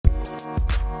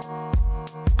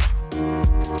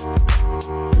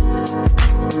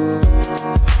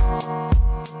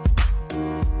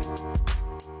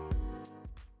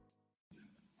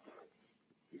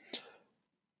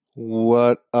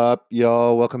up,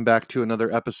 y'all? Welcome back to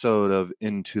another episode of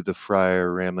Into the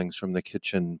Fryer Ramblings from the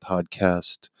Kitchen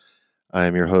podcast. I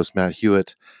am your host, Matt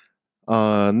Hewitt.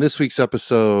 On this week's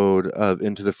episode of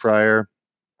Into the Fryer,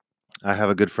 I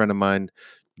have a good friend of mine,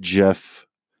 Jeff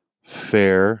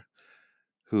Fair,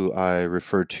 who I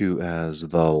refer to as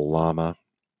the Llama.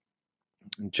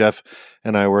 Jeff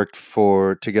and I worked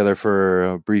together for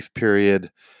a brief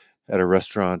period at a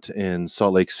restaurant in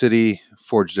Salt Lake City,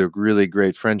 forged a really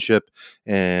great friendship,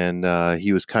 and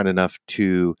he was kind enough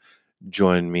to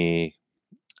join me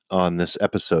on this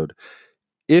episode.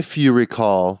 If you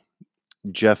recall,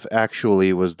 Jeff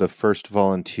actually was the first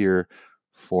volunteer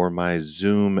for my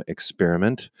Zoom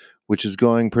experiment, which is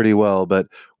going pretty well. But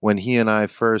when he and I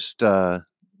first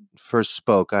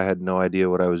spoke, I had no idea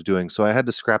what I was doing, so I had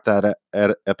to scrap that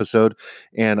episode,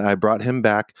 and I brought him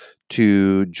back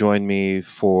to join me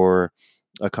for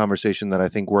a conversation that I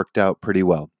think worked out pretty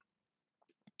well.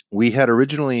 We had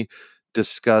originally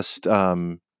discussed.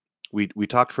 We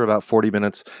talked for about 40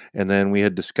 minutes, and then we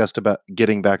had discussed about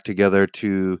getting back together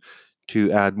to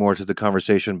add more to the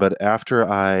conversation. But after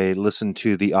I listened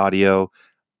to the audio,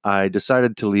 I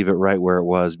decided to leave it right where it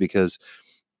was because,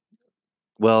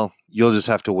 well, you'll just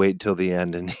have to wait till the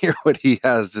end and hear what he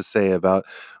has to say about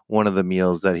one of the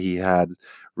meals that he had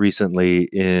recently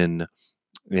in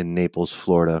Naples,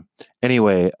 Florida.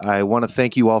 Anyway, I want to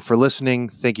thank you all for listening.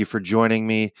 Thank you for joining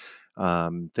me.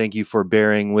 Thank you for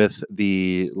bearing with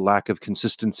the lack of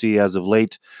consistency as of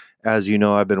late. As you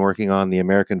know, I've been working on the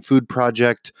American Food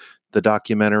Project, the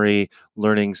documentary,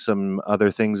 learning some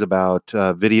other things about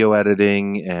video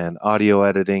editing and audio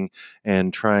editing,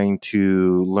 and trying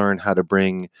to learn how to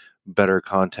bring better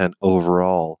content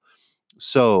overall.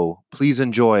 So please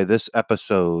enjoy this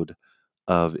episode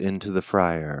of Into the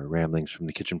Fryer, Ramblings from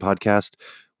the Kitchen podcast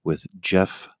with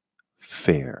Jeff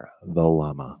Fair, the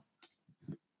Llama.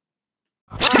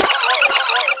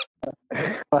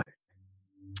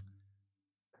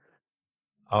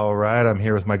 All right, I'm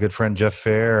here with my good friend Jeff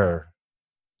Fair.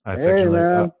 I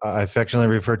affectionately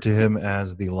refer to him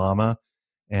as the Llama,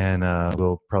 and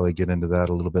we'll probably get into that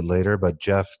a little bit later. But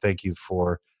Jeff, thank you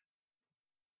for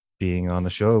being on the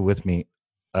show with me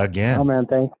again. Oh man,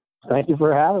 thank you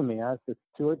for having me. It's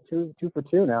two for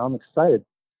two now. I'm excited.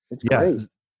 It's great.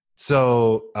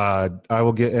 So I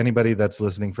will get anybody that's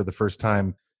listening for the first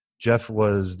time. Jeff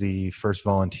was the first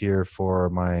volunteer for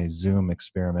my Zoom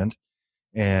experiment,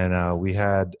 and I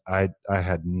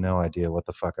had no idea what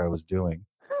the fuck I was doing.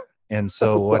 And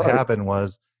so what happened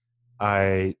was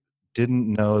I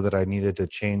didn't know that I needed to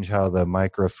change how the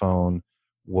microphone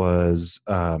was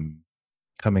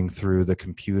coming through the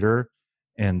computer.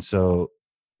 And so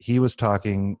he was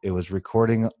talking, it was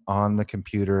recording on the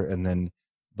computer, and then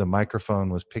the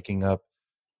microphone was picking up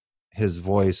his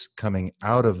voice coming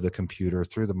out of the computer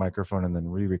through the microphone and then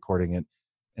re-recording it.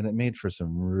 And it made for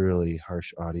some really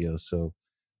harsh audio. So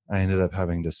I ended up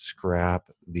having to scrap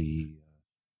the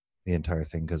entire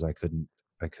thing because I couldn't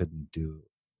do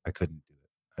it.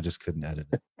 I just couldn't edit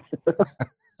it.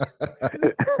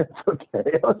 It's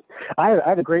okay. I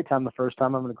had a great time the first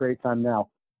time. I'm having a great time now.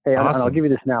 Hey, awesome. I'll give you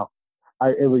this now.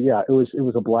 It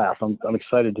was a blast. I'm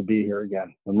excited to be here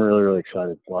again. I'm really, really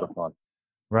excited. It's a lot of fun.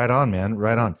 Right on, man.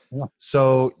 Right on. Yeah.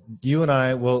 So you and I,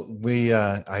 I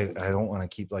don't want to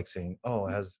keep saying,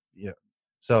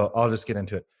 so I'll just get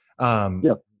into it.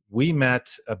 We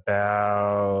met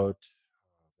about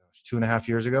 2.5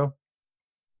 years ago,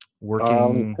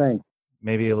 working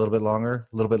maybe a little bit longer,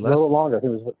 a little bit less. A little longer. It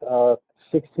was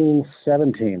 16,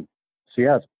 17. So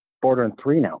yeah, it's bordering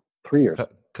 3 now. 3 years.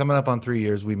 Coming up on 3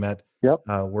 years, we met. Yep.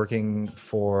 Working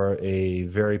for a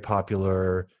very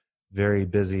popular, very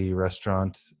busy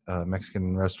restaurant,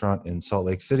 Mexican restaurant in Salt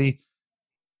Lake City.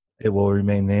 It will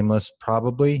remain nameless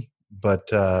probably, but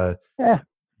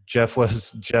Jeff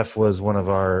was one of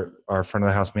our front of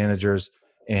the house managers,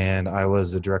 and I was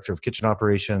the director of kitchen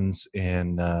operations,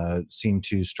 and seemed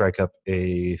to strike up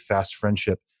a fast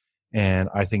friendship. And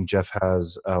I think Jeff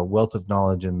has a wealth of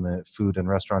knowledge in the food and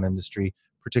restaurant industry,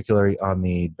 particularly on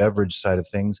the beverage side of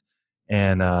things.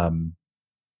 And I'd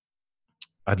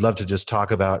love to just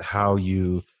talk about how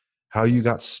you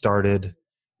got started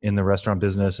in the restaurant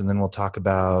business, and then we'll talk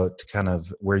about kind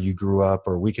of where you grew up,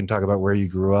 or we can talk about where you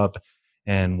grew up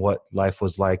and what life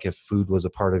was like if food was a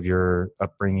part of your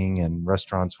upbringing and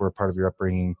restaurants were a part of your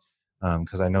upbringing.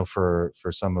 Because I know for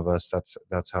some of us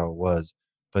that's how it was.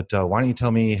 But why don't you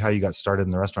tell me how you got started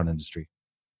in the restaurant industry?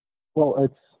 Well,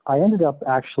 I ended up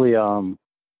actually.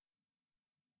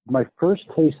 My first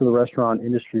taste of the restaurant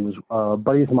industry was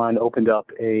buddies of mine opened up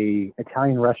a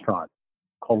Italian restaurant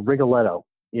called Rigoletto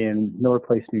in Miller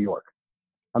Place, New York.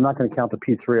 I'm not going to count the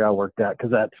P3 I worked at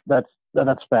because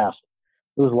that's fast.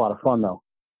 It was a lot of fun though.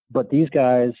 But these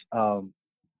guys,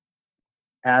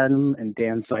 Adam and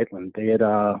Dan Zeitlin, they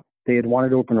had wanted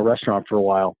to open a restaurant for a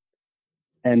while,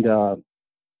 and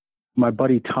my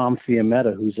buddy Tom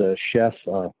Fiametta, who's a chef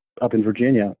up in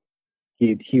Virginia,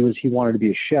 he wanted to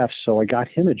be a chef, so I got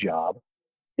him a job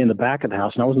in the back of the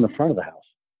house, and I was in the front of the house.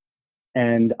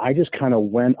 And I just kind of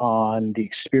went on the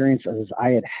experiences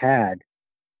I had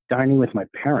dining with my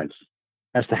parents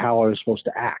as to how I was supposed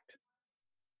to act,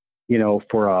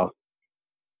 for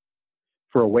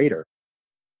a waiter.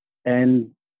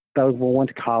 And I went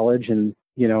to college and,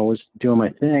 was doing my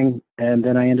thing. And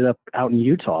then I ended up out in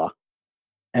Utah,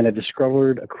 and I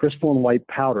discovered a crystalline white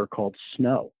powder called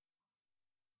Snow.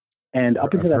 And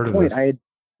up until that point, I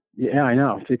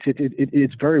know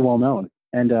it's very well known.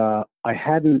 And I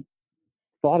hadn't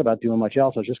thought about doing much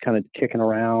else. I was just kind of kicking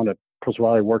around. I was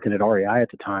probably working at REI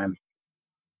at the time,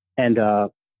 and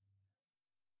also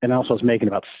I was making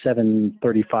about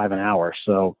 $7.35 an hour.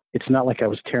 So it's not like I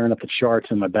was tearing up the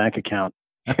charts in my bank account.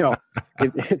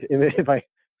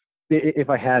 If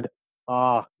I had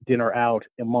dinner out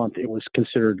a month, it was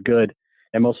considered good.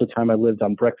 And most of the time, I lived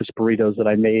on breakfast burritos that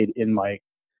I made in my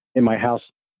house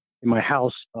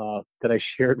that I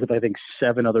shared with I think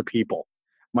 7 other people.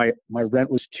 My rent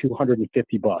was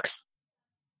 $250.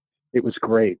 It was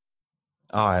great.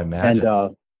 Oh, I imagine.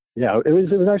 And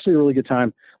it was actually a really good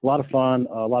time. A lot of fun,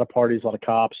 a lot of parties, a lot of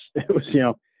cops. It was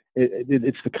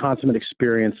it's the consummate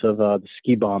experience of the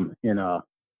ski bum in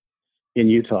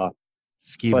Utah.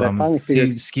 Ski bum /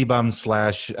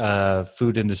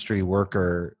 food industry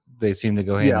worker. They seem to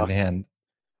go hand in hand.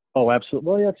 Oh, absolutely.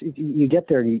 Well, yeah, you get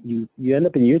there and you end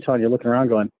up in Utah and you're looking around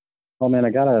going, oh man,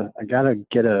 I gotta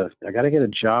get a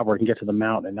job where I can get to the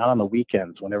mountain, and not on the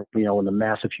weekends when the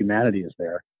massive humanity is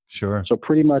there. Sure. So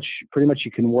pretty much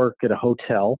you can work at a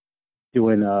hotel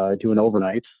doing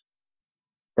overnights,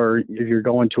 or if you're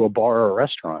going to a bar or a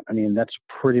restaurant. I mean, that's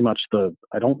pretty much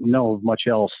I don't know of much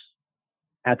else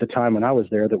at the time when I was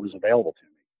there that was available to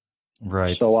me.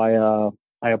 Right. So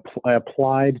I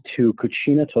applied to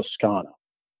Cucina Toscana,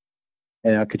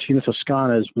 and Cucina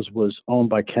Toscana was owned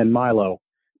by Ken Milo.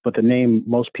 But the name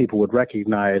most people would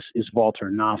recognize is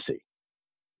Walter Nasi.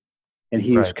 And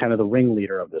he's kind of the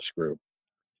ringleader of this group.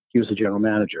 He was the general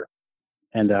manager.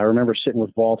 And I remember sitting with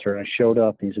Walter, and I showed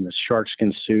up, and he's in this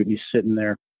sharkskin suit, and he's sitting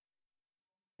there,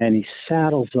 and he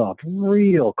saddles up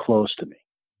real close to me.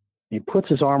 And he puts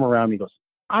his arm around me and goes,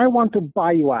 I want to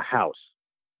buy you a house.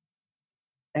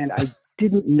 And I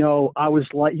didn't know. I was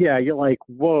like, yeah, you're like,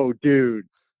 whoa, dude.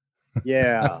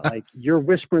 Yeah, like you're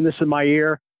whispering this in my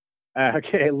ear.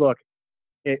 Okay, look,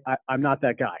 I'm not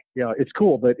that guy. It's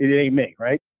cool, but it ain't me,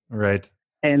 right? Right.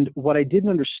 And what I didn't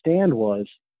understand was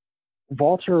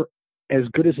Walter, as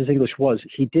good as his English was,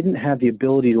 he didn't have the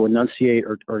ability to enunciate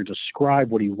or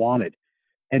describe what he wanted.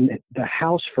 And the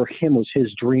house for him was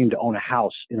his dream to own a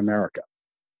house in America.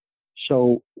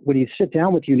 So when he'd sit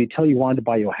down with you and he'd tell you he wanted to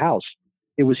buy you a house,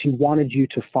 it was he wanted you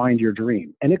to find your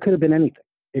dream. And it could have been anything.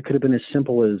 It could have been as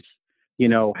simple as,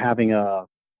 having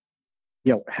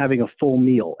a full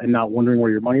meal and not wondering where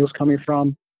your money was coming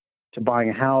from, to buying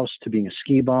a house, to being a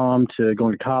ski bum, to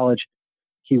going to college.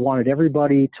 He wanted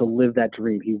everybody to live that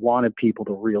dream. He wanted people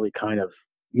to really kind of,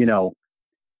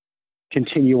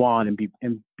 continue on and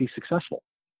be successful.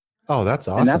 Oh, that's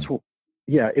awesome. And that's what,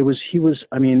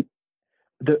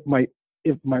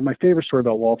 my favorite story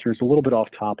about Walter is a little bit off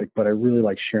topic, but I really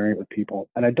like sharing it with people.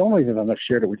 And I don't know even if I've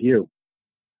shared it with you,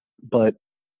 but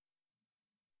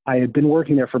I had been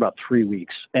working there for about 3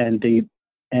 weeks, and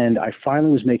I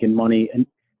finally was making money, and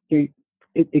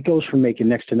it goes from making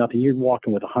next to nothing. You're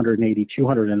walking with 180,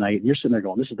 200 a night, and you're sitting there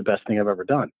going, this is the best thing I've ever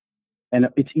done. And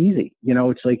it's easy.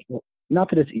 It's like, not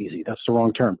that it's easy, that's the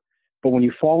wrong term, but when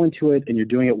you fall into it and you're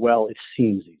doing it well, it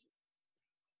seems easy.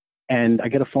 And I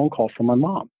get a phone call from my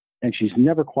mom, and she's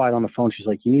never quiet on the phone. She's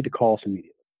like, you need to call us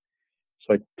immediately.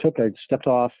 So I stepped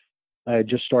off. I had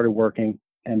just started working,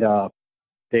 and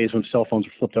days when cell phones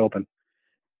were flipped open.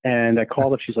 And I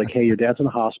called up. She's like, hey, your dad's in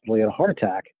the hospital. He had a heart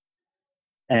attack,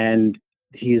 and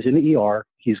he is in the ER.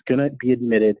 He's going to be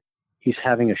admitted. He's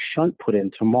having a shunt put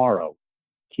in tomorrow.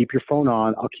 Keep your phone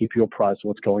on. I'll keep you apprised of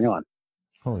what's going on.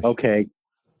 Okay.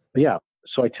 Yeah.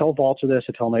 So I tell Walter this.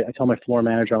 I tell my floor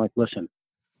manager, I'm like, listen,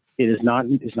 it's not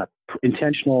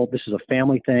intentional. This is a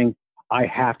family thing. I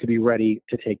have to be ready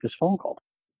to take this phone call.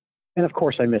 And of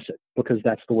course I miss it, because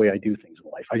that's the way I do things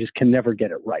in life. I just can never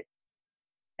get it right.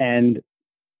 And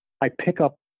I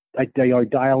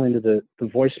dial into the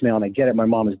voicemail, and I get it. My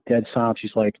mom is dead silent.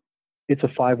 She's like, it's a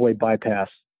 5-way bypass.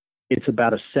 It's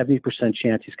about a 70%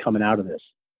 chance he's coming out of this.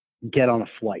 Get on a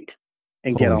flight.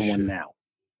 and get on one now.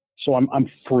 So I'm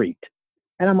freaked.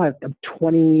 And I'm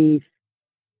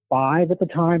 25 at the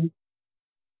time,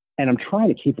 and I'm trying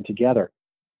to keep it together.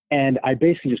 And I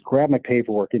basically just grab my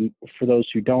paperwork. And for those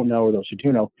who don't know or those who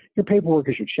do know, your paperwork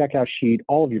is your checkout sheet,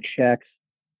 all of your checks,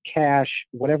 cash,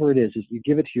 whatever it is you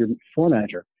give it to your floor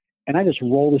manager. And I just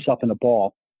roll this up in a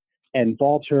ball. And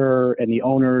Walter and the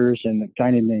owners and a guy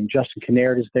named Justin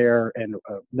Kinnaird is there, and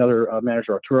another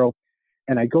manager, Arturo.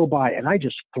 And I go by and I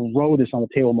just throw this on the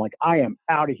table. I'm like, I am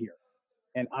out of here.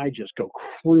 And I just go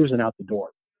cruising out the door.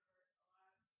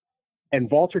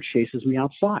 And Walter chases me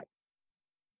outside.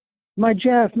 My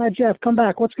Jeff, come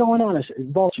back. What's going on? I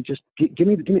said, Walter, just give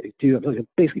me, dude,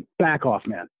 basically back off,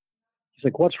 man. He's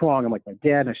like, what's wrong? I'm like, my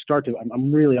dad. And I start to,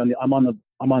 I'm really on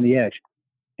the edge.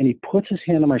 And he puts his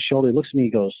hand on my shoulder. He looks at me. He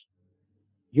goes,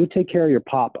 you take care of your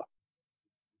papa.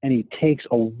 And he takes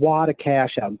a wad of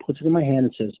cash out and puts it in my hand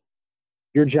and says,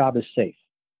 your job is safe.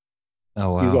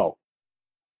 Oh, wow. You go.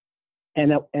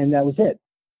 And that was it.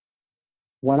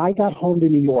 When I got home to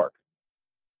New York,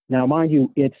 now mind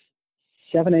you, it's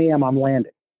 7 a.m. I'm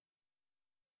landing.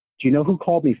 Do you know who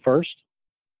called me first?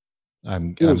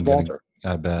 It was Walter.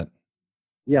 I bet.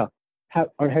 Yeah.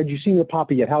 Had you seen your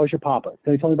papa yet? How is your papa?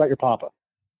 Can you tell me about your papa?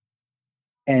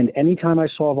 And anytime I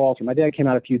saw Walter, my dad came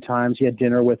out a few times. He had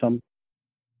dinner with him.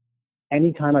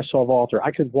 Anytime I saw Walter,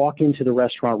 I could walk into the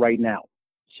restaurant right now,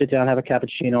 sit down, have a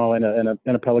cappuccino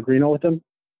and a Pellegrino with him.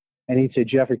 And he'd say,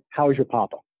 Jeffrey, how is your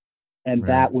papa? And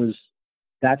right.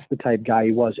 that's the type guy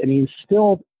he was. And he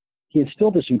instilled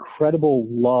this incredible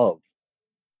love of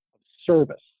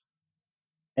service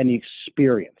and the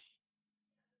experience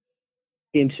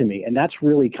into me. And that's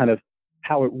really kind of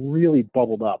how it really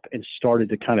bubbled up and started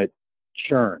to kind of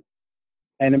churn.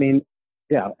 And I mean,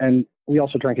 yeah. And we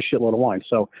also drank a shitload of wine.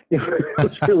 So it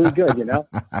was really good, you know?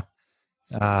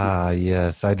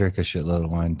 Yes. I drink a shitload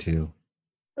of wine too.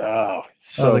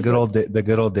 So the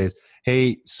good old days.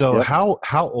 Hey, so yep.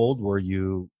 How old were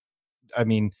you? I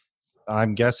mean,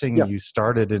 I'm guessing you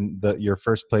started in your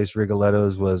first place,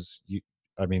 Rigoletto's were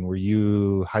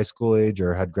you high school age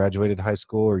or had graduated high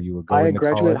school, or you were going to college? I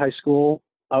had graduated high school.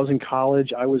 I was in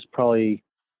college. I was probably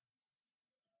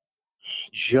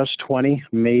just 20,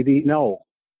 maybe. No,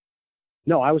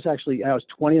 I was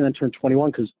 20 and then turned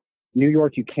 21 because New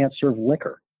York, you can't serve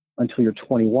liquor until you're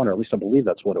 21, or at least I believe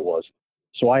that's what it was.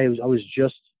 So I was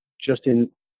just in,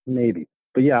 maybe,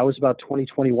 but yeah, I was about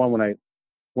 21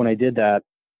 when I did that.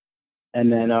 And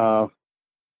then out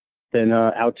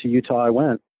to Utah I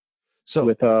went. So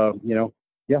with,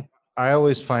 I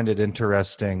always find it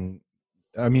interesting.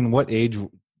 I mean, what age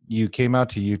you came out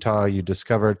to Utah, you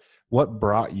discovered what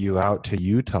brought you out to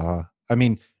Utah? I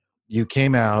mean, you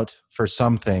came out for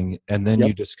something and then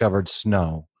you discovered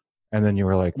snow and then you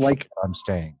were like I'm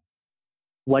staying.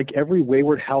 Like every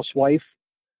wayward housewife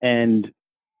and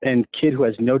kid who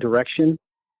has no direction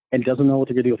and doesn't know what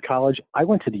they're going to do with college, I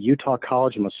went to the Utah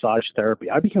College of Massage Therapy.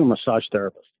 I became a massage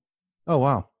therapist. Oh,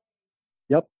 wow.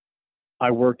 Yep.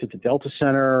 I worked at the Delta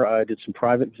Center. I did some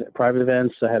private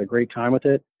events. I had a great time with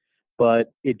it.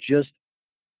 But it just,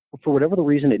 for whatever the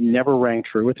reason, it never rang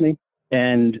true with me.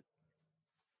 And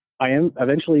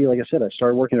eventually, like I said, I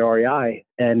started working at REI.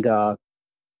 And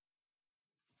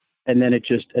then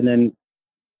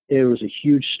it was a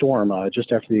huge storm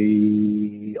just after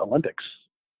the Olympics.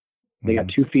 They got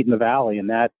 2 feet in the valley, and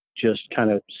that just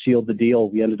kind of sealed the deal.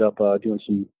 We ended up doing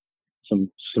some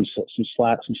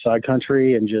side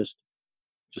country, and just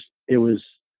it was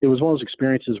one of those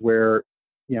experiences where,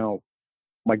 you know,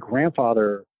 my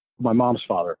grandfather, my mom's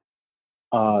father,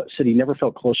 said he never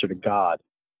felt closer to God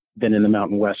than in the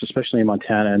Mountain West, especially in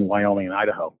Montana and Wyoming and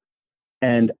Idaho.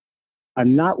 And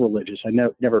I'm not religious. I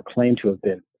never claimed to have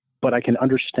been, but I can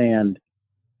understand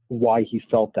why he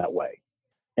felt that way.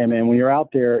 And then when you're out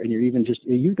there and you've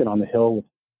been on the hill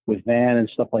with Van and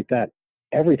stuff like that,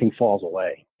 everything falls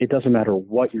away. It doesn't matter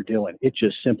what you're doing. It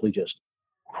just simply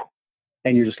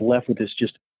and you're just left with this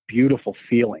just beautiful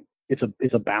feeling. It's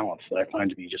a balance that I find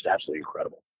to be just absolutely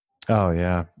incredible. Oh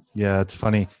yeah. Yeah. It's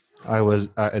funny.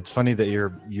 It's funny that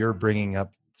you're bringing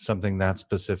up something that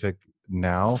specific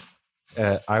now.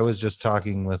 I was just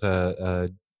talking with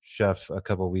a chef a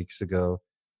couple of weeks ago.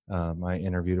 I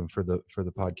interviewed him for the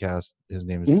podcast. His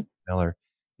name is Miller,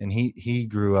 and he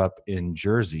grew up in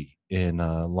Jersey, in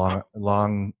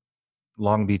Long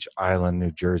Beach Island,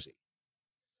 New Jersey.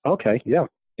 Okay, yeah.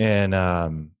 And I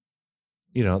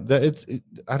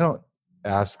don't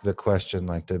ask the question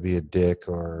like to be a dick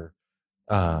or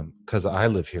because I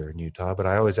live here in Utah, but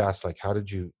I always ask like, how did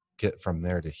you get from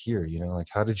there to here? You know, like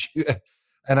how did you?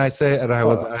 And I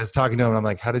was talking to him and I'm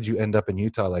like, how did you end up in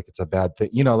Utah? Like it's a bad thing,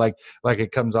 you know, like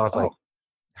it comes off like,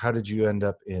 how did you end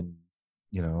up in,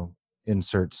 you know,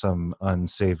 insert some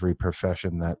unsavory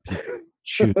profession that people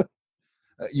choose?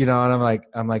 You know, and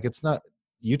I'm like, it's not,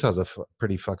 Utah's a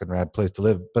pretty fucking rad place to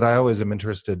live. But I always am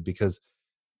interested because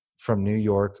from New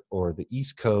York or the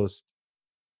East Coast,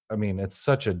 I mean, it's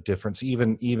such a difference.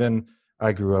 Even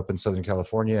I grew up in Southern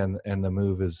California, and the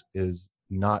move is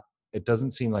not. It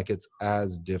doesn't seem like it's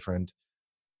as different,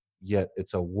 yet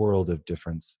it's a world of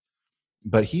difference.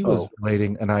 But he was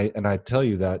relating, and I tell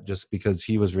you that just because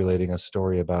he was relating a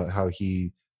story about how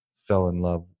he fell in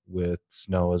love with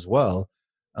snow as well.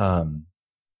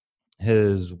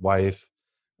 His wife,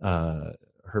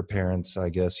 her parents, I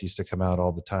guess, used to come out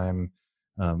all the time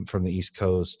from the East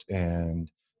Coast,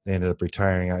 and they ended up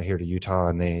retiring out here to Utah,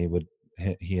 and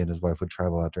he and his wife would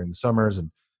travel out during the summers and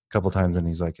a couple times, and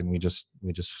he's like, and we just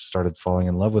started falling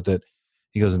in love with it.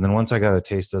 He goes, and then once I got a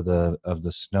taste of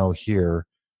the snow here,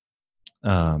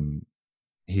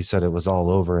 he said it was all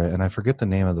over it, and I forget the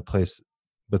name of the place,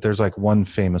 but there's like one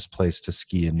famous place to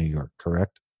ski in New York,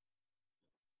 correct?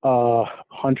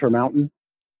 Hunter Mountain.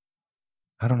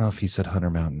 I don't know if he said Hunter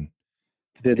Mountain.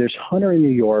 There's Hunter in New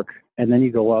York, and then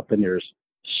you go up and there's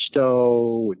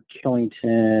Stowe and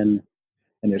Killington,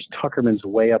 and there's Tuckerman's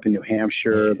way up in New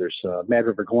Hampshire. There's Mad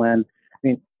River Glen. I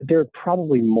mean, there are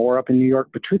probably more up in New York,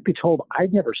 but truth be told,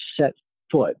 I'd never set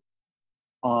foot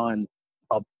on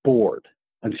a board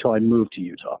until I moved to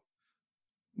Utah.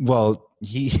 Well,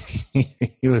 he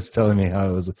was telling me how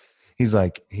it was. He's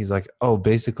like, oh,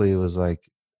 basically it was like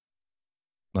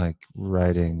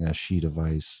riding a sheet of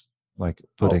ice, like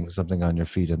putting something on your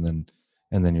feet and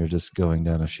then you're just going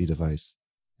down a sheet of ice.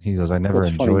 He goes, I never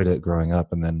enjoyed it growing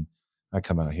up, and then I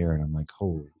come out here and I'm like,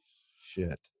 holy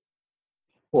shit.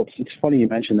 Well, it's funny you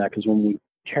mentioned that, because when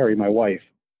Carrie, my wife,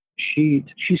 she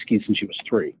skied since she was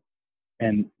 3,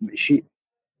 and she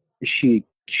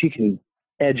can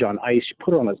edge on ice. You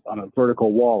put her on a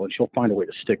vertical wall and she'll find a way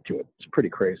to stick to it. It's pretty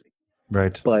crazy.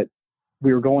 Right. But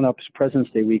we were going up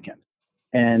President's Day weekend,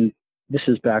 and this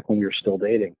is back when we were still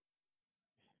dating.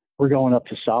 We're going up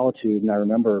to Solitude, and I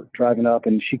remember driving up,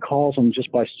 and she calls them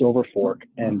just by Silver Fork,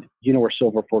 and you know where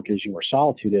Silver Fork is, you know where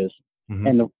Solitude is,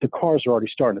 and the cars are already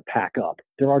starting to pack up.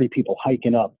 There are already people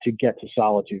hiking up to get to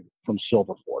Solitude from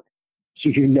Silver Fork. So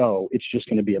you know it's just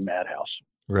going to be a madhouse.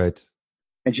 Right.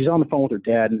 And she's on the phone with her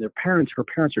dad, and her parents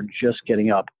are just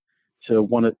getting up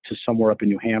to somewhere up in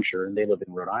New Hampshire, and they live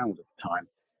in Rhode Island at the time.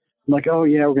 I'm like, oh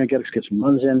yeah, we're going to get some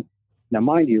runs in. Now,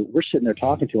 mind you, we're sitting there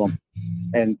talking to them,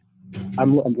 and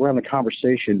we're having a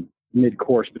conversation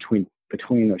mid-course between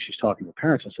she's talking to her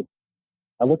parents.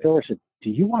 I looked over and said, do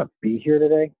you want to be here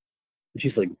today? And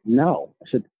she's like, no. I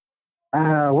said,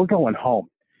 we're going home.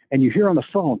 And you hear on the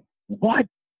phone, what?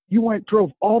 You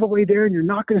drove all the way there and you're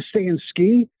not going to stay and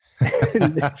ski?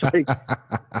 And it's like,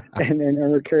 and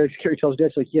then Carrie tells Dad,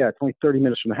 it's like, yeah, it's only 30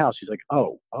 minutes from the house. He's like,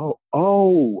 oh,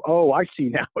 I see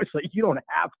now. It's like, you don't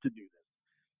have to do this.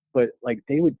 But like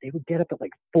they would get up at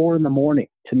like 4 a.m.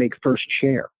 to make first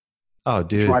chair. Oh,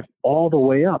 dude. Drive all the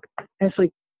way up. And it's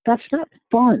like, that's not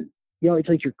fun. You know, it's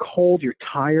like you're cold, you're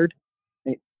tired.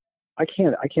 I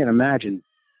can't imagine.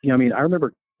 You know, I mean, I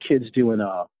remember kids doing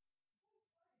that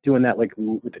like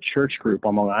with the church group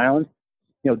on Long Island.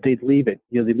 You know, they'd leave it,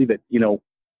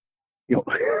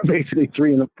 basically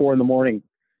 3 and 4 in the morning,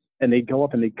 and they'd go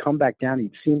up and they'd come back down, and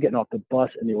you'd see them getting off the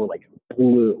bus, and they were like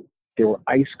blue. They were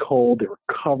ice cold. They were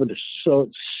covered. They're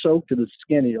soaked to the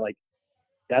skin. And you're like,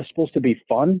 that's supposed to be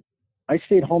fun? I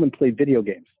stayed home and played video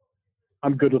games.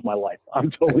 I'm good with my life. I'm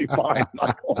totally fine. I'm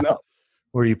not going up.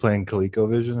 Were you playing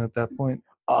ColecoVision at that point?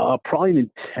 Probably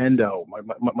Nintendo.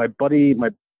 My buddy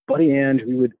Ange,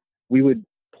 we would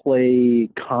play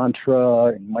Contra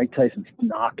and Mike Tyson's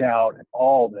Knockout and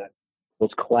all those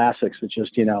classics. It's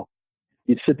just, you know,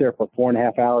 you'd sit there for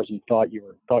 4.5 hours and you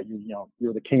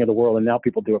were the king of the world, and now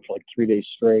people do it for like 3 days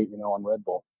straight, you know, on Red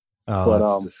Bull. Oh,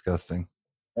 that's disgusting.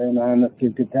 And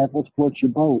that's what floats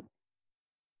your boat.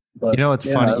 But, you know, it's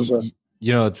funny.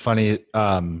 You know, it's funny.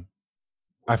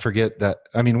 I forget that.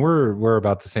 I mean, we're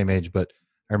about the same age, but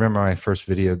I remember my first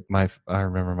video. I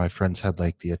remember my friends had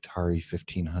like the Atari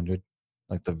 1500,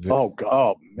 like the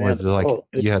man,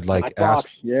 you had like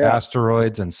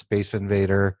Asteroids and Space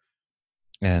Invader,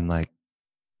 and like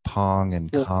Pong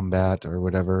and Combat or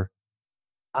whatever.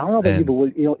 I don't know about you,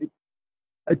 but you know,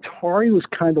 Atari was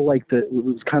kind of like the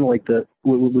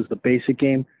basic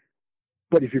game.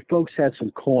 But if your folks had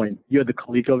some coin, you had the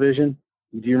ColecoVision.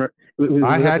 Do you remember?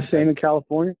 Was that the same in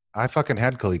California? I fucking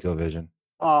had ColecoVision.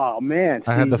 Oh man!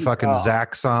 I had the fucking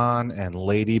Zaxxon and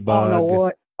Ladybug. Oh, you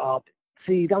know what?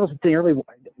 See, that was the thing.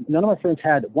 None of my friends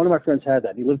had. One of my friends had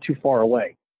that. He lived too far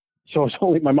away, so it was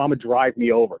only my mom would drive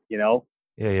me over. You know,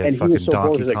 Yeah, And he was fucking so bored.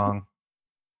 Donkey He's like, Kong.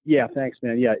 yeah, thanks,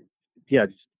 man. Yeah, yeah,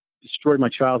 just destroyed my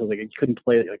childhood. Like, I couldn't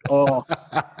play it. Like, oh,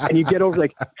 and you get over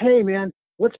like, hey, man,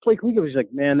 let's play League. He's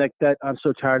like, man, that I'm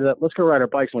so tired of that. Let's go ride our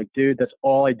bikes. I'm like, dude, that's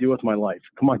all I do with my life.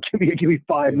 Come on, give me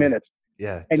 5 minutes.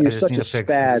 Yeah, And I you're just such need a a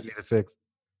fix. I spaz. just need a fix.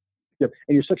 Yep.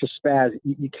 And you're such a spaz.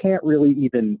 You can't really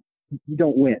even. You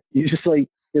don't win. You just like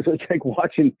it's like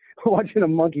watching a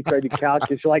monkey try to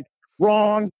calculus. You're like,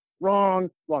 wrong.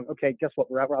 Okay, guess what?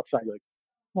 We're outside. You're like,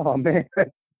 oh man.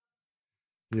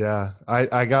 Yeah,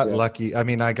 I got Yeah. lucky. I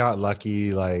mean, I got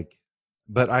lucky, like,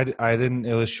 but I didn't.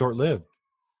 It was short lived.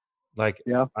 Like,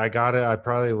 Yeah. I got it. I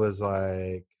probably was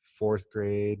like 4th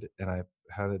grade, and I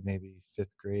had it maybe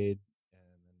 5th grade, and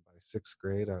then by 6th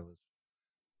grade, I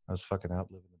was fucking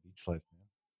out living the beach life, man.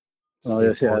 Oh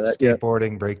yes, yeah.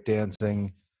 Skateboarding,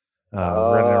 breakdancing,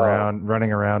 Oh.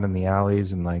 running around in the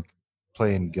alleys, and like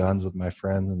playing guns with my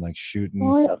friends, and like shooting,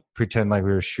 Oh yeah. pretend like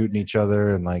we were shooting each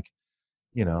other, and like,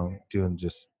 doing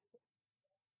just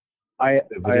I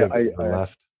the I video I, games were I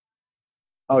left.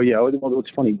 Oh yeah. Well, it's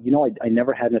funny. I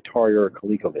never had an Atari or a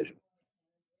ColecoVision.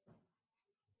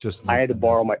 Just I had to Nintendo.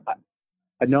 borrow my.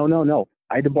 No.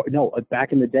 I had to borrow. No,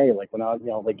 back in the day, like when I was,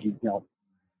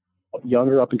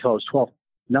 younger up until I was 12.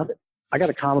 Nothing. I got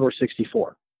a Commodore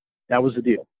 64. That was the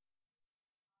deal.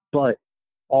 But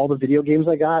all the video games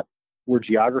I got were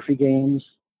geography games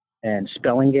and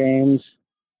spelling games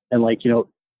and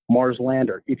Mars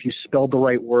Lander. If you spelled the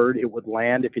right word, it would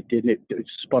land. If it didn't, it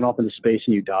spun off into space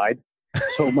and you died.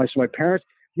 So my parents,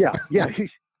 yeah. You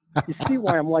see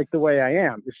why I'm like the way I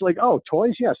am. It's like, oh,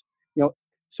 toys, yes.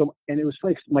 So, and it was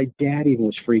like my dad even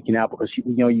was freaking out because,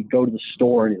 you go to the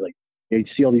store and he's like, you'd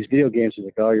see all these video games. He's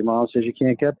like, oh, your mom says you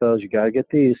can't get those. You got to get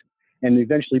these. And it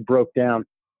eventually broke down.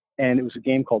 And it was a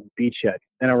game called Beachhead.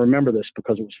 And I remember this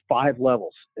because it was 5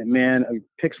 levels. And man,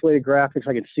 pixelated graphics,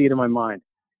 I could see it in my mind.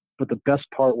 But the best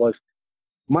part was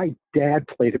my dad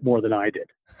played it more than I did.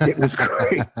 It was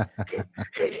great.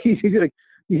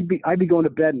 I'd be going to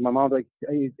bed and my mom's like,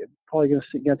 hey, probably going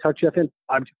to tuck Jeff in.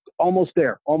 I'm almost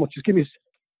there. Almost. Just give me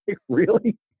a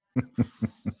really?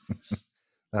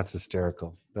 That's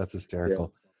hysterical.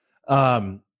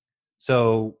 Yeah.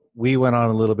 So we went on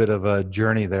a little bit of a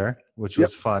journey there, which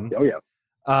was fun. Oh yeah.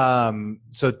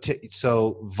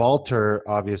 So Walter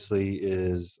obviously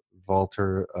is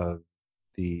Walter of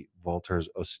the Walter's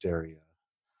Osteria.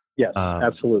 Yes,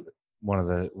 absolutely. One of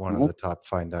the top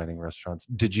fine dining restaurants.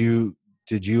 Did you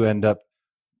end up?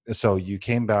 So you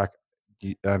came back.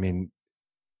 I mean,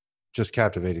 just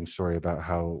captivating story about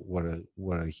what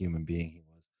a human being he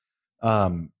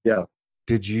was. Yeah.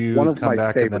 Did you one of come my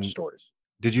back favorite and then? Stories.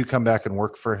 Did you come back and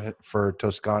work for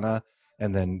Toscana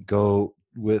and then go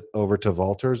over to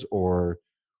Walters, or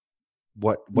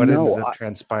what ended up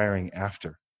transpiring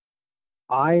after?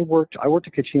 I worked at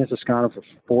Cucina Toscana for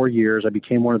 4 years. I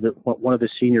became one of the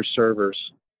senior servers.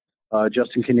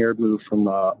 Justin Kinnaird moved from.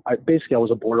 I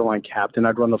was a borderline captain.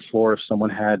 I'd run the floor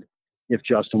if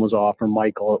Justin was off or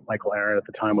Michael Aaron at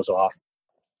the time was off.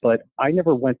 But I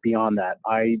never went beyond that.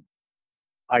 I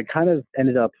kind of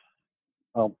ended up.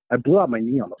 I blew out my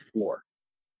knee on the floor.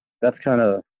 That's kind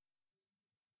of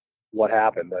what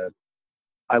happened.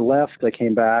 I left. I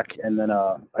came back, and then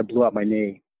I blew out my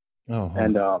knee. Oh.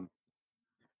 And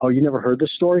you never heard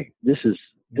this story?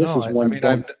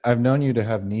 I've known you to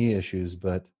have knee issues,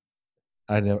 but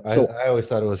I always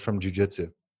thought it was from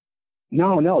jiu-jitsu.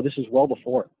 No, this is well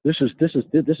before. This is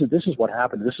what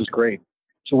happened. This is great.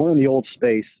 So we're in the old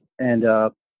space, and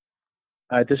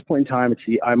at this point in time,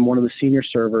 I'm one of the senior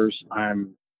servers.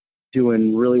 I'm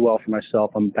doing really well for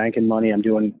myself. I'm banking money. I'm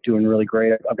doing really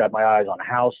great. I've got my eyes on a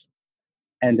house,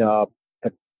 and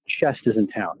CHEST is in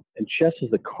town, and CHEST is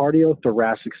the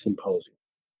Cardiothoracic Symposium.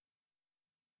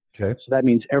 Okay. So that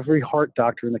means every heart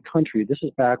doctor in the country. This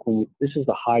is this is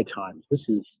the high times. This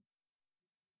is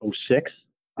 2006,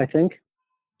 I think.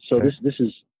 So okay. This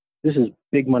is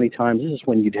big money times. This is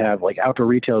when you'd have outdoor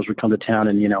retailers would come to town,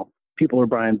 and people are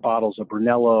buying bottles of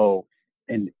Brunello,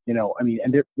 and and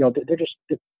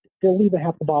they'll leave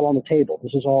half the bottle on the table.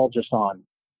 This is all just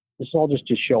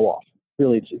to show off.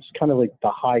 Really, it's kind of like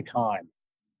the high time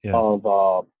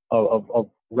of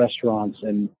restaurants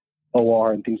and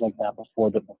OR and things like that before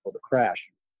the crash.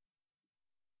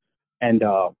 And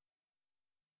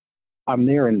I'm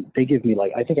there, and they give me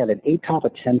I think I had an 8 top, a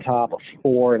 10 top, a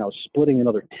 4, and I was splitting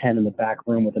another 10 in the back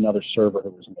room with another server who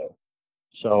was new.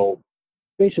 So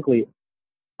basically,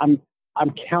 I'm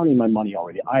counting my money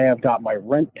already. I have got my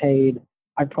rent paid.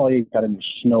 I probably got a new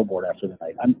snowboard after the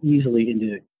night. I'm easily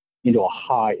into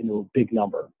a big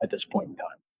number at this point in time.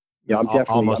 Yeah, I'm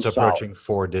definitely almost approaching solid.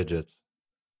 4 digits.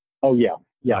 Oh yeah,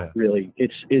 really.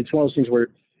 It's one of those things where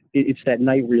it's that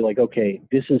night where you're like, okay,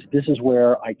 this is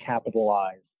where I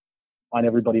capitalize on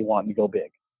everybody wanting to go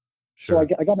big. Sure.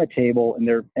 So I got my table, and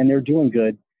they're doing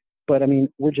good, but I mean,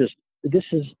 this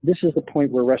is the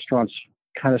point where restaurants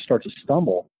kind of start to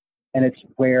stumble, and it's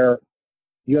where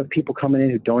you have people coming in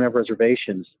who don't have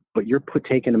reservations, but you're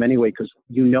taking them anyway because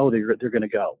you know they're going to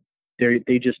go.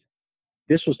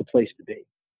 This was the place to be.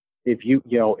 If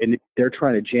and they're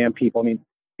trying to jam people. I mean,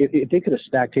 if they could have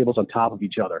stacked tables on top of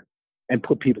each other and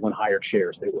put people in higher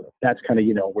chairs, they would have. That's kind of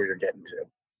where you're getting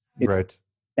to. Right.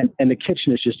 And the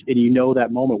kitchen is just, and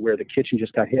that moment where the kitchen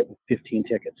just got hit with 15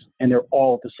 tickets, and they're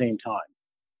all at the same time,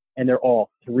 and they're all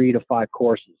 3 to 5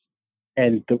 courses,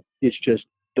 and it's just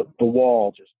the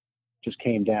wall just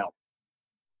came down,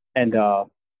 and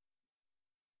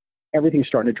everything's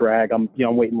starting to drag. I'm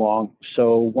waiting long,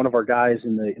 so one of our guys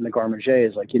in the garde manger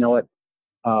is like, you know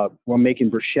what, we're making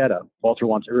bruschetta. Walter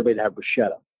wants everybody to have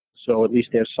bruschetta, so at least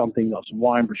there's something, some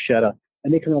wine, bruschetta,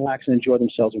 and they can relax and enjoy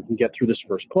themselves and can get through this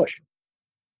first push.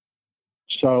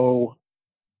 So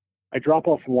I drop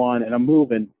off one and I'm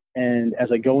moving, and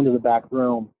as I go into the back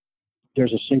room,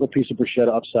 there's a single piece of bruschetta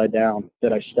upside down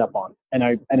that I step on. And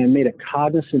I made a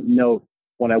cognizant note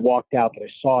when I walked out that I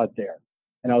saw it there,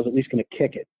 and I was at least going to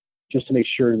kick it just to make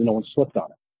sure that no one slipped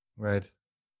on it. Right.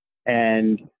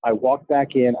 And I walked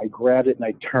back in, I grabbed it, and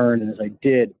I turned, and as I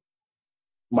did,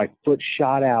 my foot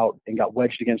shot out and got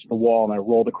wedged against the wall, and I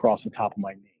rolled across the top of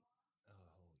my knee.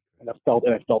 And I felt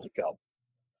it go.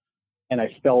 And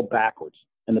I fell backwards.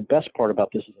 And the best part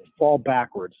about this is I fall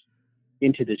backwards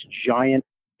into this giant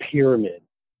pyramid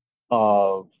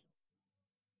of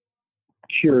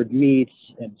cured meats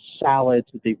and salads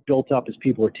that they built up as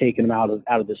people were taking them out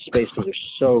of this space because they're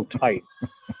so tight.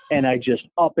 And I just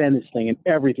upend this thing, and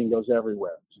everything goes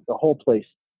everywhere. The whole place,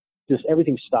 just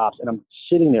everything stops, and I'm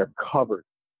sitting there covered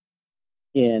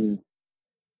in.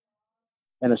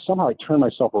 And somehow I turned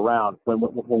myself around when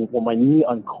my knee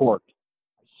uncorked.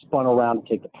 Spun around to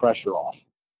take the pressure off,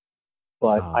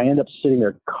 but I end up sitting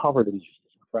there covered in just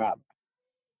this crap.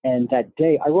 And that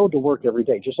day, I rode to work every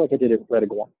day, just like I did at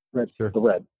Sure. the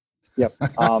Red. Yep. You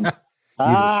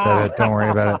just said it. Don't worry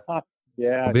about it.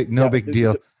 Yeah. No big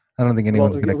deal. I don't think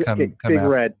anyone's going to come Big out.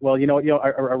 Red. Well, I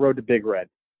rode to Big Red.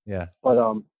 Yeah.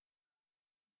 But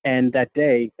and that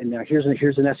day, and now here's an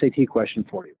SAT question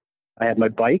for you. I had my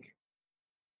bike,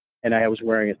 and I was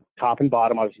wearing a top and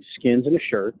bottom, obviously skins and a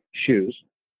shirt, shoes.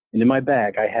 And in my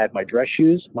bag, I had my dress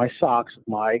shoes, my socks,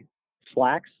 my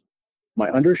slacks, my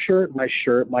undershirt, my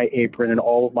shirt, my apron, and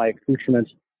all of my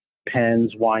accoutrements,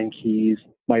 pens, wine keys,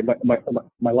 my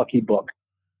lucky book.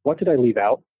 What did I leave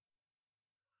out?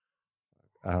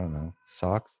 I don't know.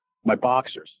 Socks? My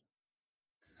boxers.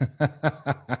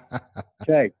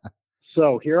 Okay.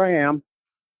 So here I am,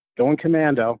 going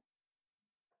commando,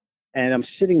 and I'm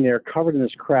sitting there covered in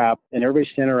this crap, and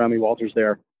everybody's standing around me. Walter's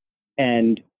there.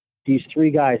 And these 3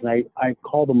 guys, and I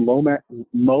called them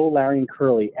Mo, Larry, and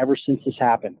Curly ever since this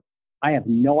happened. I have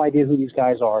no idea who these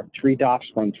guys are. 3 docs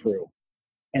run through,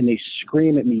 and they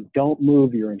scream at me, "Don't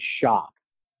move, you're in shock."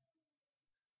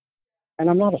 And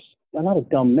I'm not a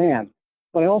dumb man,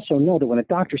 but I also know that when a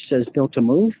doctor says don't to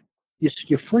move,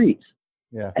 you freeze.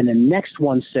 Yeah. And the next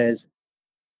one says,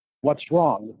 "What's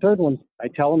wrong?" The third one, I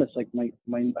tell them it's like I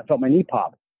felt my knee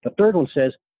pop. The third one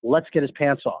says, "Let's get his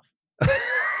pants off."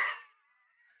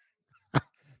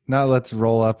 Not let's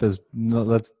roll up let's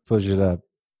push it up.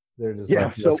 They're just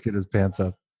let's get his pants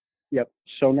up. Yep.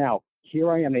 So now here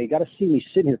I am. Now you got to see me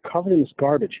sitting here covered in this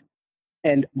garbage,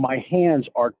 and my hands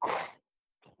are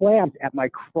clamped at my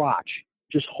crotch,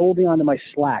 just holding onto my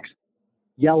slacks,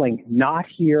 yelling, "Not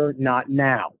here, not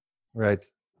now." Right.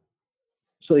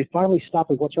 So they finally stop.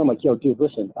 Like, "What's wrong?" I'm like, "Yo, dude,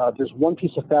 listen. There's one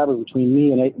piece of fabric between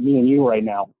me and you right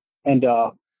now, and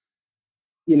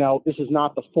this is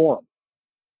not the forum."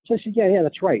 So I said, yeah,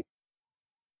 that's right.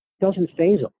 Doesn't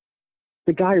faze him.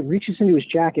 The guy reaches into his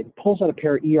jacket and pulls out a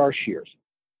pair of ER shears.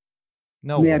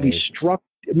 No way. May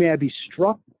I be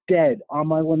struck dead on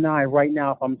my lanai right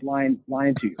now if I'm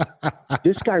lying to you.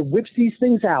 This guy whips these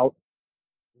things out,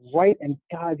 right? And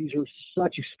God, these are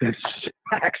such expensive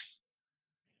slacks.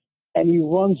 And he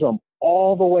runs them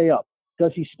all the way up.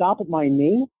 Does he stop at my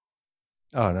knee?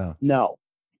 Oh, no. No.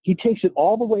 He takes it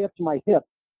all the way up to my hip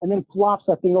and then flops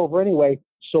that thing over anyway.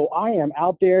 So I am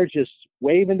out there just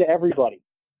waving to everybody.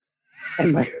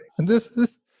 And this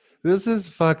is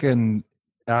fucking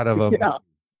out of a movie.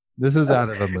 This is out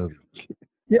of a movie.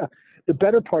 Yeah. The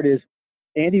better part is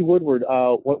Andy Woodward,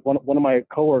 one of my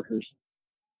coworkers,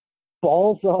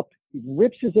 balls up,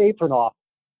 rips his apron off,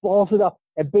 balls it up,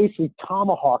 and basically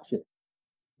tomahawks it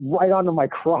right onto my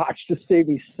crotch to save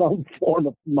me some form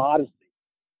of modesty.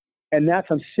 And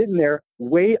I'm sitting there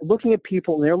looking at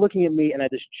people, and they're looking at me, and I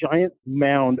had this giant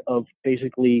mound of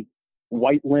basically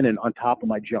white linen on top of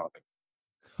my junk.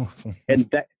 And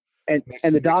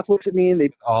the doc looks at me, and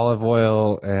they olive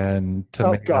oil and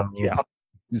tomato. Oh God, yeah,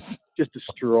 just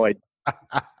destroyed.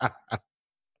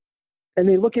 And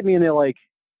they look at me, and they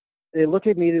look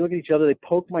at each other, they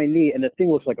poke my knee, and the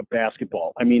thing looks like a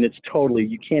basketball. I mean, it's totally,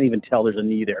 you can't even tell there's a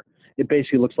knee there. It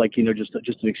basically looks like, just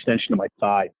an extension of my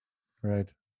thigh. Right.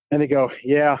 And they go,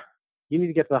 yeah, you need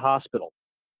to get to the hospital.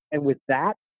 And with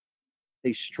that,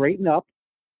 they straighten up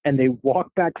and they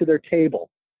walk back to their table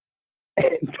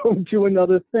and don't do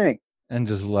another thing. And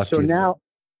just left so you. So now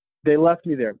they left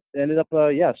me there. It ended up,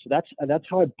 so that's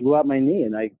how I blew out my knee.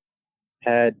 And I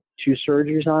had 2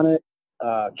 surgeries on it,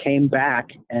 came back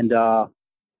and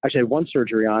actually had 1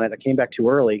 surgery on it. I came back too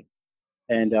early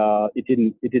and it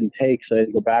didn't take. So I had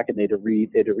to go back and they had to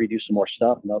redo some more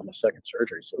stuff. And that was my 2nd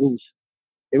surgery. So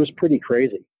it was pretty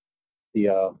crazy,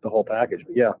 the whole package.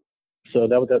 But yeah, so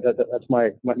that's my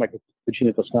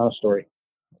Cucina Toscana story.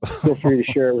 Feel free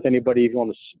to share it with anybody if you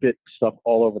want to spit stuff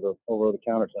all over the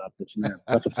countertop.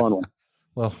 That's a fun one.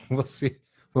 Well, we'll see.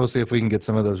 We'll see if we can get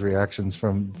some of those reactions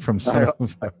from some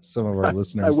of our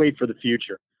listeners. I wait for the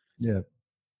future. Yeah.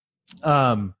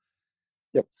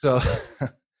 Yep. So,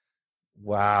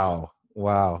 wow.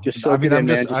 Just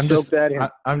I'm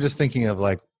just thinking of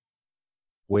like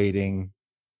waiting.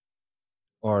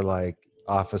 Or like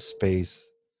Office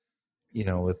Space,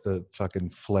 with the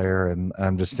fucking flare, and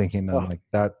I'm just thinking, I'm like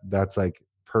that's like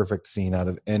perfect scene out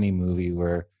of any movie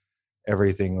where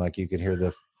everything, like you could hear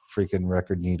the freaking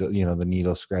record needle, the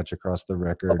needle scratch across the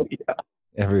record. Oh,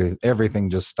 yeah.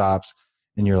 Everything just stops,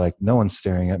 and you're like, no one's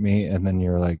staring at me, and then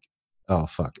you're like, oh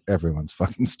fuck, everyone's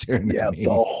fucking staring at me.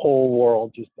 The whole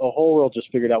world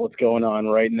just figured out what's going on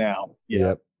right now. Yeah.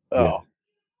 Yep. Oh.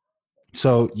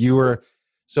 Yeah.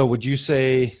 So would you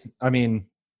say, I mean,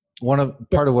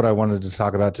 part of what I wanted to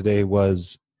talk about today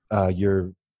was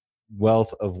your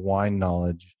wealth of wine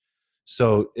knowledge.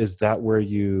 So is that where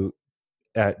you,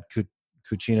 at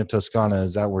Cucina Toscana,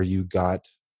 is that where you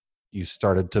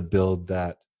started to build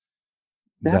that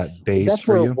base that's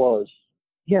for where you? It was.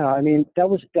 Yeah, I mean, that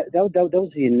was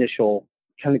the initial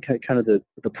kind of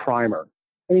the primer.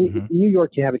 I mean, in New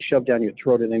York, you have it shoved down your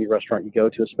throat at any restaurant you go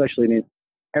to, especially, I mean,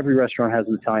 every restaurant has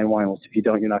an Italian wine list. If you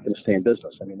don't, you're not going to stay in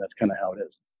business. I mean, that's kind of how it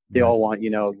is. They all want,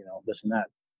 this and that.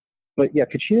 But yeah,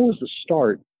 Cucina was the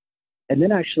start. And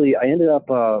then actually I ended up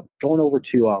going over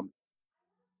to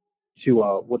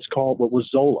what was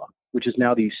Zola, which is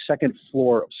now the 2nd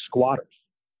floor of Squatters.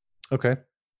 Okay.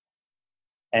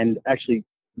 And actually,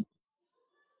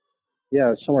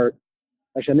 yeah, somewhere,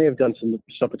 actually I may have done some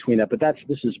stuff between that, but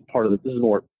this is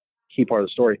more key part of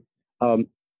the story.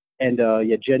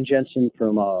 Jen Jensen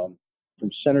from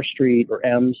Center Street or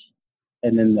M's,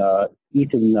 and then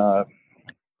Ethan,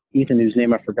 whose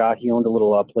name I forgot. He owned a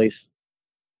little place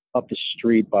up the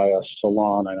street by a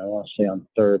salon, and I want to say on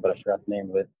 3rd, but I forgot the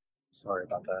name of it. Sorry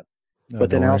about that. No,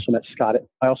 but then I also met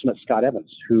Scott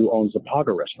Evans, who owns the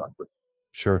Pago restaurant group.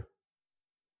 Sure.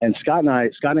 And Scott and I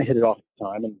hit it off at the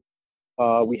time, and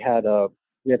we had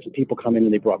some people come in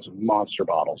and they brought some monster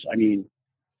bottles. I mean,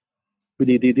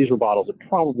 these were bottles that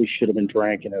probably should have been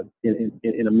drank in a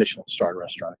Michelin-starred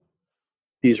restaurant.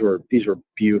 These were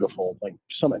beautiful. Like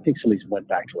I think some of these went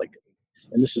back to like the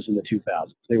 80s, and this is in the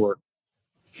 2000s. They were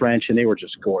French and they were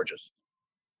just gorgeous.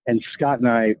 And Scott and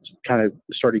I kind of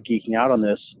started geeking out on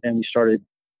this, and we started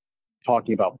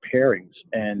talking about pairings.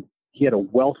 And he had a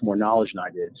wealth more knowledge than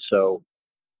I did, so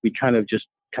we kind of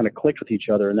clicked with each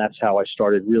other, and that's how I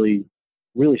started really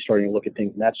starting to look at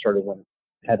things. And that started when it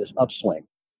had this upswing.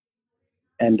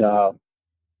 And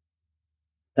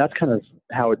that's kind of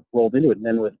how it rolled into it. And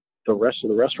then with the rest of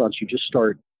the restaurants, you just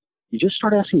start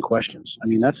asking questions. I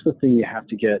mean, that's the thing you have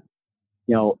to get.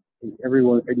 No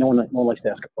one likes to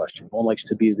ask a question. No one likes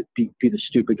to be the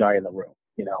stupid guy in the room.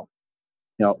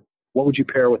 What would you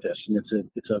pair with this? And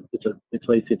it's a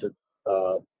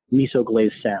miso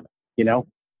glazed salmon.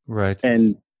 Right.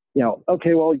 And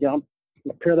okay, well, I'm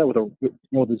pair that with a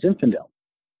Zinfandel.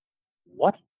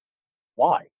 What?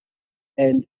 Why?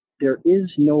 And there is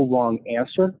no wrong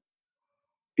answer,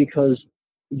 because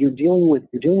you're dealing with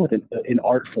an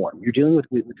art form. You're dealing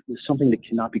with something that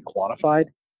cannot be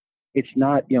quantified. It's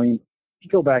not, you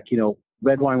go back,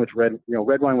 red wine with red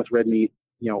meat,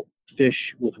 fish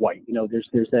with white.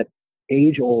 There's that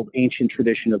age-old ancient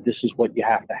tradition of this is what you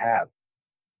have to have.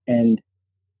 And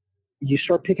you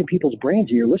start picking people's brains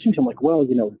and you're listening to them like, well,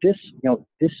 this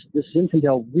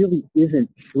Zinfandel really isn't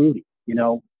fruity.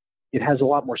 It has a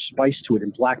lot more spice to it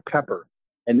and black pepper.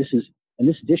 And this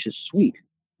dish is sweet,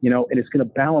 and it's going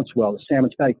to balance well. The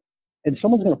salmon's fatty. and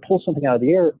someone's going to pull something out of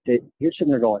the air that you're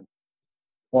sitting there going,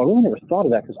 well, I really never thought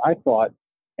of that, because I thought,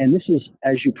 and this is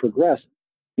as you progress,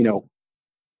 you know,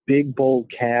 big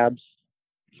bold cabs,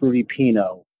 fruity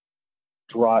Pinot,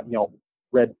 dry, you know,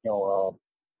 red, you know,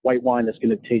 white wine that's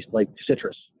going to taste like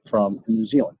citrus from New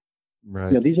Zealand. Right.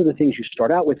 You know, these are the things you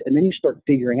start out with, and then you start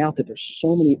figuring out that there's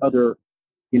so many other,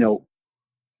 you know,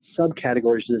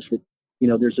 subcategories to this. That, you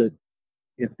know,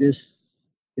 if this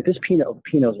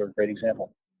Pinots are a great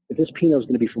example. If this Pinot is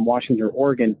going to be from Washington or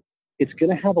Oregon, it's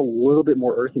going to have a little bit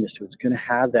more earthiness to it. It's going to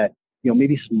have that, you know,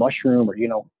 maybe some mushroom, or, you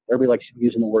know, everybody likes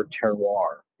using the word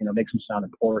terroir. You know, makes them sound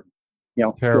important. You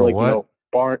know, Terroir, like, what? you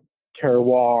know,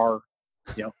 terroir,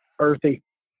 you know, earthy.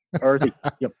 You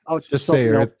know, oh, it's Just so, say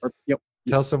you know, earth. or, you know,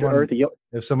 Tell someone, earthy. You know,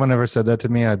 if someone ever said that to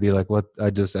me, I'd be like, what?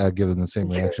 I'd give them the same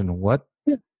reaction. What?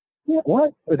 yeah,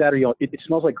 what? Or that, or, you know, it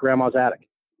smells like grandma's attic.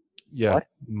 Yeah. What?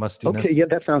 Mustiness. Okay, yeah,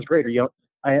 that sounds great. Or, you know,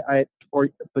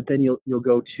 but then you'll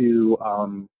go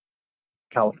to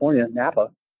California, Napa,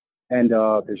 and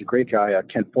there's a great guy,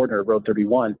 Kent Fortner, Road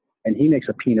 31, and he makes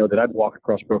a Pinot that I'd walk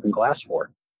across broken glass for,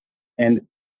 and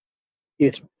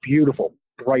it's beautiful,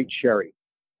 bright cherry,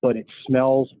 but it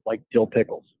smells like dill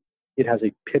pickles. It has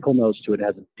a pickle nose to it. It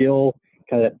has a dill,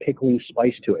 kind of that pickling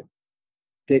spice to it.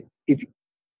 That if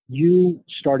you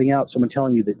starting out, someone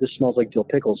telling you that this smells like dill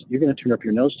pickles, you're going to turn up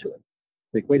your nose to it.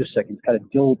 Like, wait a second, it's got a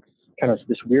dill, kind of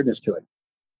this weirdness to it.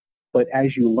 But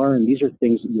as you learn, these are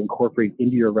things that you incorporate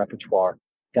into your repertoire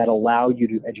that allow you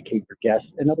to educate your guests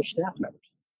and other staff members.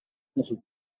 This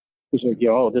is like, you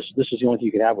know, oh, this is the only thing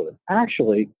you could have with it.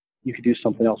 Actually, you could do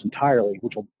something else entirely,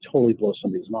 which will totally blow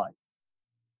somebody's mind.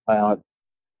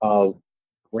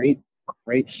 Great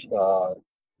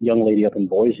young lady up in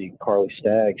Boise, Carly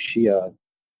Stagg.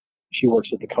 She works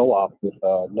at the co-op with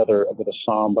a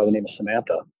Somm by the name of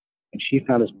Samantha, and she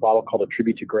found this bottle called A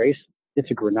Tribute to Grace.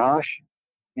 It's a Grenache,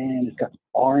 and it's got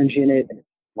orange in it, and it's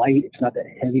light. It's not that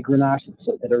heavy Grenache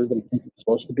that everybody thinks it's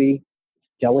supposed to be.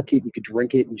 It's delicate. You could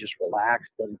drink it and just relax.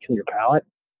 It doesn't kill your palate.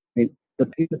 I mean, but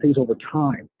these are things over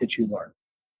time that you learn.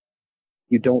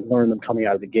 You don't learn them coming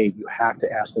out of the gate. You have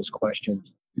to ask those questions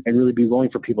and really be willing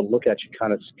for people to look at you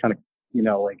kind of, you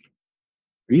know, like,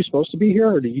 are you supposed to be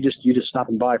here, or do you just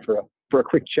stopping by for a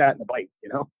quick chat and a bite, you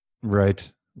know?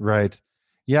 Right.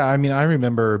 Yeah, I mean, I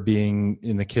remember being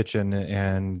in the kitchen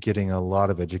and getting a lot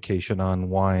of education on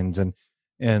wines, and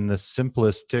the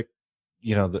simplistic,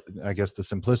 you know, I guess the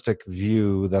simplistic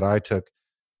view that I took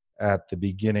at the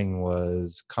beginning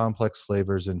was complex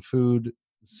flavors in food,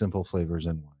 simple flavors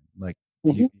in wine. Like,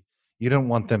 Mm-hmm. you don't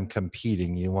want them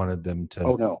competing. You wanted them to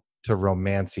Oh, no. to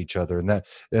romance each other, and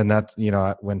that's, you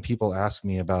know, when people ask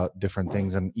me about different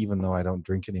things, and even though I don't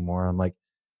drink anymore, I'm like,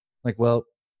 well,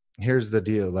 here's the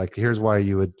deal. Like, here's why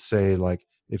you would say, like,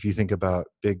 if you think about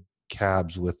big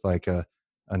cabs with like a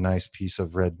nice piece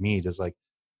of red meat, is like,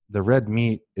 the red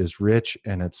meat is rich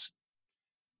and it's,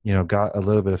 you know, got a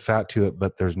little bit of fat to it,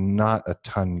 but there's not a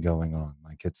ton going on.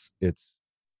 Like, it's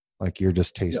like you're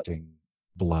just tasting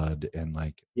blood and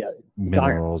like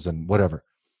minerals and whatever.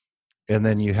 And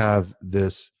then you have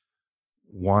this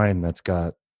wine that's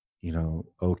got, you know,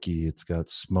 oaky, it's got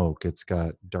smoke, it's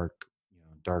got dark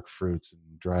fruits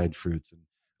and dried fruits and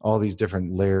all these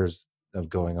different layers of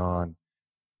going on.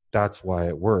 That's why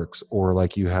it works. Or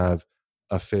like, you have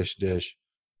a fish dish,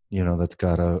 you know, that's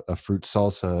got a fruit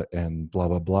salsa and blah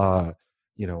blah blah,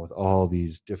 you know, with all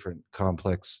these different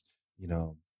complex, you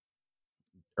know,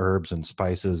 herbs and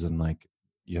spices, and like,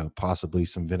 you know, possibly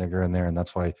some vinegar in there. And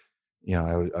that's why, you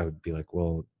know, I would be like,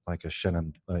 well, like a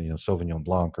Chenin, you know, Sauvignon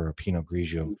Blanc or a Pinot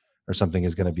Grigio or something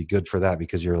is going to be good for that,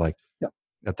 because you're like,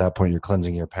 at that point, you're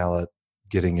cleansing your palate,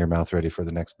 getting your mouth ready for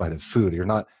the next bite of food. You're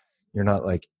not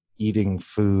like eating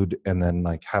food and then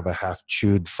like have a half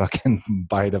chewed fucking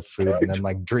bite of food and then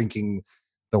like drinking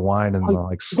the wine and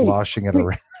like sloshing it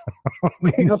around.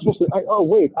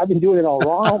 Wait, I've been doing it all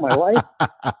wrong all my life.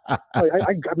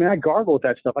 I mean, I gargle with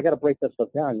that stuff. I got to break that stuff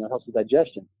down. You know, it helps with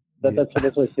digestion. That's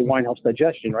what I say. Wine helps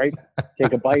digestion, right?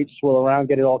 Take a bite, swirl around,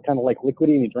 get it all kind of like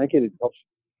liquidy, and you drink it. It helps.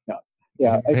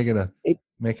 Yeah,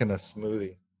 making a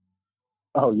smoothie.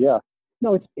 Oh yeah,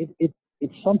 no,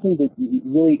 it's something that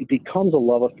really, it becomes a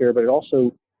love affair, but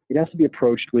it has to be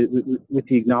approached with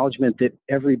the acknowledgement that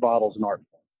every bottle's an art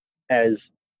form.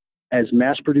 As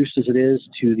mass produced as it is,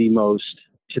 to the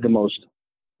most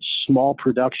small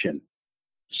production,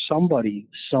 somebody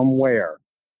somewhere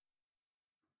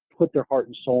put their heart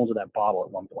and soul into that bottle at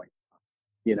one point,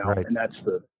 you know, right. And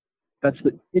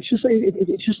it's just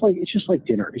like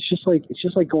dinner. It's just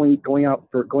like going out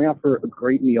for a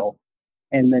great meal,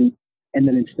 and then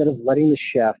instead of letting the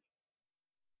chef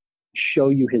show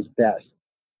you his best,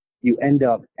 you end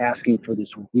up asking for this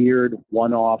weird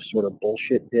one-off sort of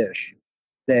bullshit dish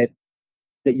that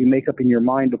you make up in your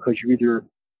mind because you're either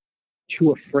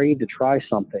too afraid to try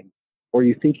something, or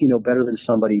you think you know better than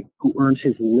somebody who earns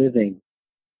his living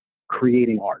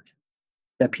creating art.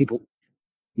 That people,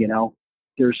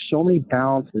 there's so many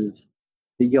balances.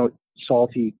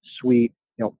 Salty, sweet.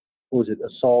 What was it? A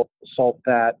salt,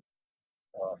 fat.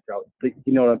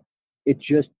 It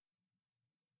just.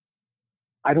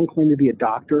 I don't claim to be a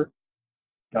doctor.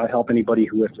 I'll help anybody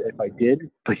who, if I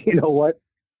did, but you know what?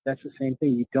 That's the same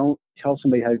thing. You don't tell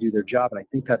somebody how to do their job, and I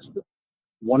think that's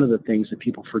one of the things that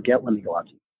people forget when they go out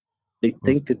to eat. They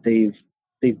think that they've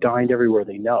dined everywhere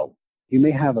they know. You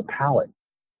may have a palate,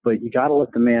 but you got to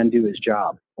let the man do his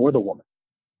job, or the woman.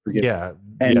 By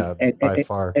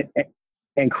far.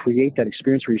 And create that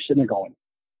experience where you're sitting there going,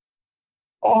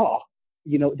 oh,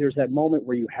 there's that moment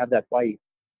where you have that bite.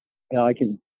 I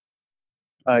can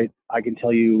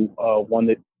tell you one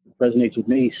that resonates with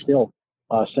me still.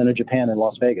 Sen Japan in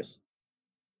Las Vegas.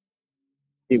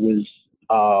 It was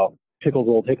pickled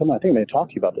rolled jicama. I think I may have talked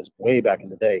to you about this way back in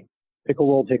the day. Pickled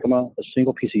rolled jicama, a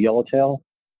single piece of yellowtail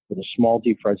with a small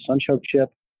deep fried sunchoke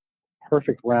chip,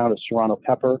 perfect round of serrano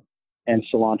pepper and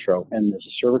cilantro. And as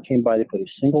the server came by, they put a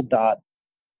single dot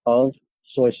of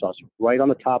soy sauce right on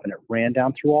the top, and it ran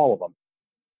down through all of them.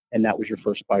 And that was your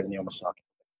first bite in the omasake.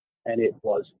 And it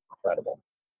was incredible.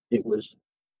 It was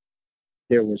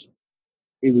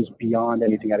beyond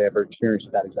anything I'd ever experienced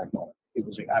at that exact moment. It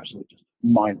was absolutely just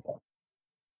mind-blowing.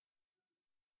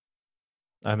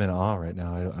 I'm in awe right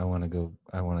now. I want to go.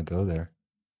 I want to go there.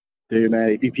 Dude,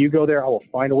 man, if you go there, I will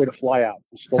find a way to fly out.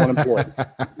 I'm still unemployed.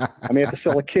 I may have to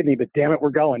sell a kidney, but damn it, we're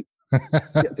going.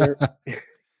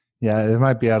 Yeah, it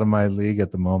might be out of my league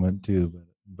at the moment too.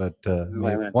 But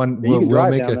we'll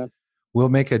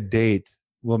make a date.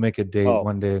 We'll make a date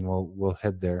one day, and we'll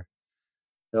head there.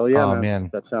 Hell yeah,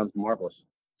 man. That sounds marvelous.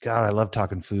 God, I love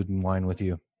talking food and wine with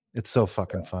you. It's so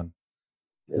fucking fun.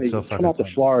 It's so fucking fun. Come out to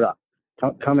Florida.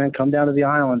 Come down to the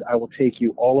island. I will take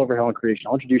you all over Helen Creation.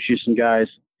 I'll introduce you to some guys.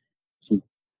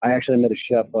 I actually met a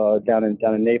chef down in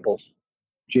Naples,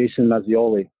 Jason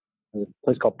Mazzioli, a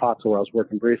place called Pazzo where I was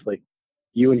working briefly.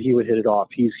 You and he would hit it off.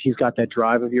 He's got that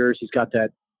drive of yours. He's got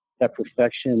that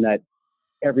perfection, that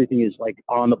everything is like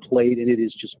on the plate and it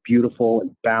is just beautiful and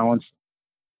balanced.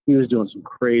 He was doing some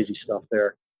crazy stuff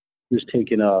there. He was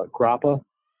taking a grappa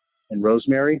and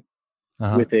rosemary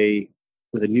with a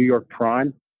New York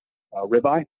prime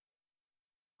ribeye,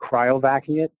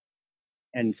 cryovacuuming it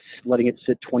and letting it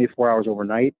sit 24 hours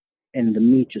overnight. And the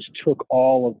meat just took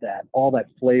all that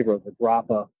flavor of the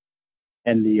grappa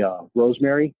and the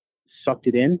rosemary, sucked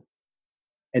it in,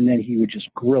 and then he would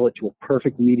just grill it to a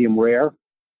perfect medium rare.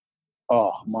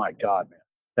 Oh my God, man.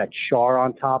 That char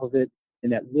on top of it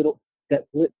and that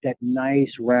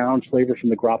nice round flavor from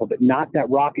the grappa, but not that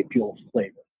rocket fuel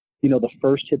flavor. The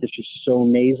first hit that's just so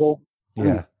nasal.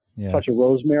 Yeah. Touch of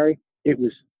rosemary. It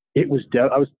was I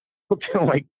was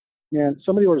like, man,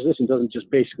 somebody orders this and doesn't just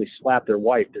basically slap their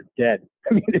wife. They're dead.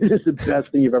 I mean, it is the best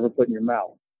thing you've ever put in your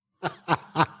mouth.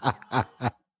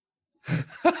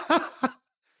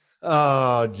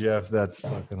 Oh, Jeff, that's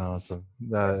fucking awesome.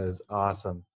 That is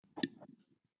awesome.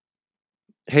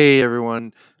 Hey,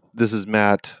 everyone. This is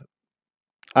Matt.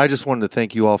 I just wanted to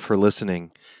thank you all for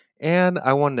listening. And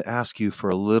I wanted to ask you for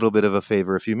a little bit of a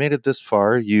favor. If you made it this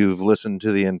far, you've listened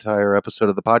to the entire episode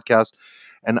of the podcast.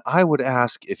 And I would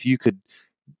ask if you could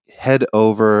head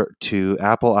over to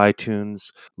Apple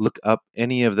iTunes, look up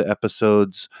any of the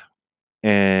episodes,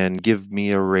 and give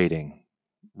me a rating.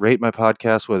 Rate my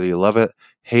podcast, whether you love it,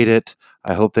 hate it.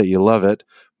 I hope that you love it.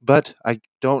 But I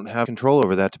don't have control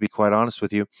over that, to be quite honest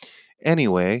with you.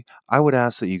 Anyway, I would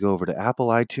ask that you go over to Apple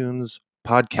iTunes,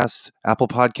 Podcasts, Apple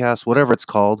Podcasts, whatever it's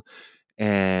called,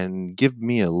 and give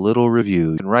me a little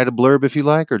review. You can write a blurb if you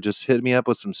like, or just hit me up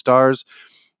with some stars.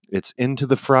 It's Into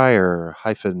the Fryer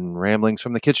 - Ramblings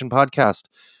from the Kitchen podcast.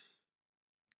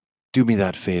 Do me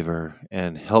that favor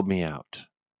and help me out.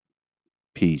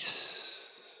 Peace.